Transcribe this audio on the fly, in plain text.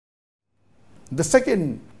The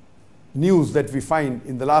second news that we find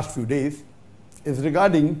in the last few days is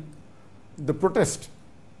regarding the protest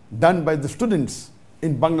done by the students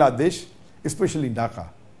in Bangladesh, especially Dhaka.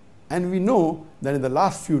 And we know that in the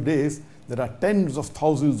last few days, there are tens of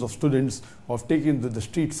thousands of students who have taken to the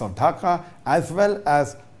streets of Dhaka as well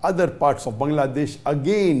as other parts of Bangladesh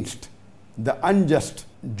against the unjust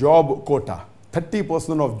job quota,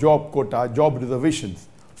 30% of job quota, job reservations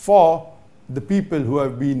for the people who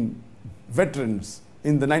have been veterans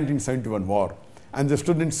in the 1971 war. And the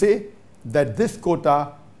students say that this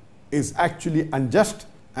quota is actually unjust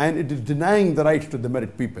and it is denying the rights to the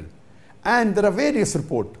merit people. And there are various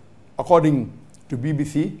reports. According to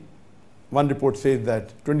BBC, one report says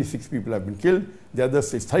that 26 people have been killed, the other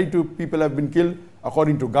says 32 people have been killed.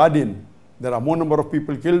 According to Guardian, there are more number of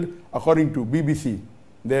people killed. According to BBC,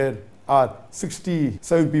 there are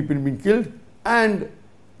 67 people being killed, and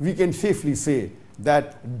we can safely say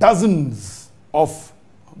that dozens of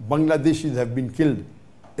Bangladeshis have been killed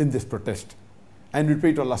in this protest. And we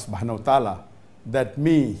pray to Allah subhanahu wa ta'ala that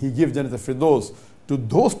may He give Jannat al-Firdaus to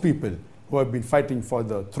those people who have been fighting for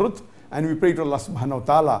the truth. And we pray to Allah subhanahu wa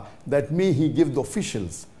ta'ala that may He give the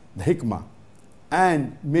officials the hikmah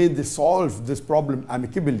and may they solve this problem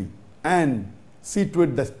amicably and see to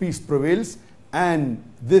it that peace prevails and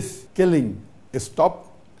this killing is stopped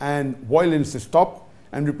and violence is stopped.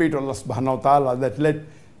 And we pray to Allah subhanahu wa ta'ala that let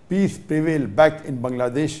peace prevail back in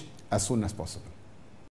Bangladesh as soon as possible.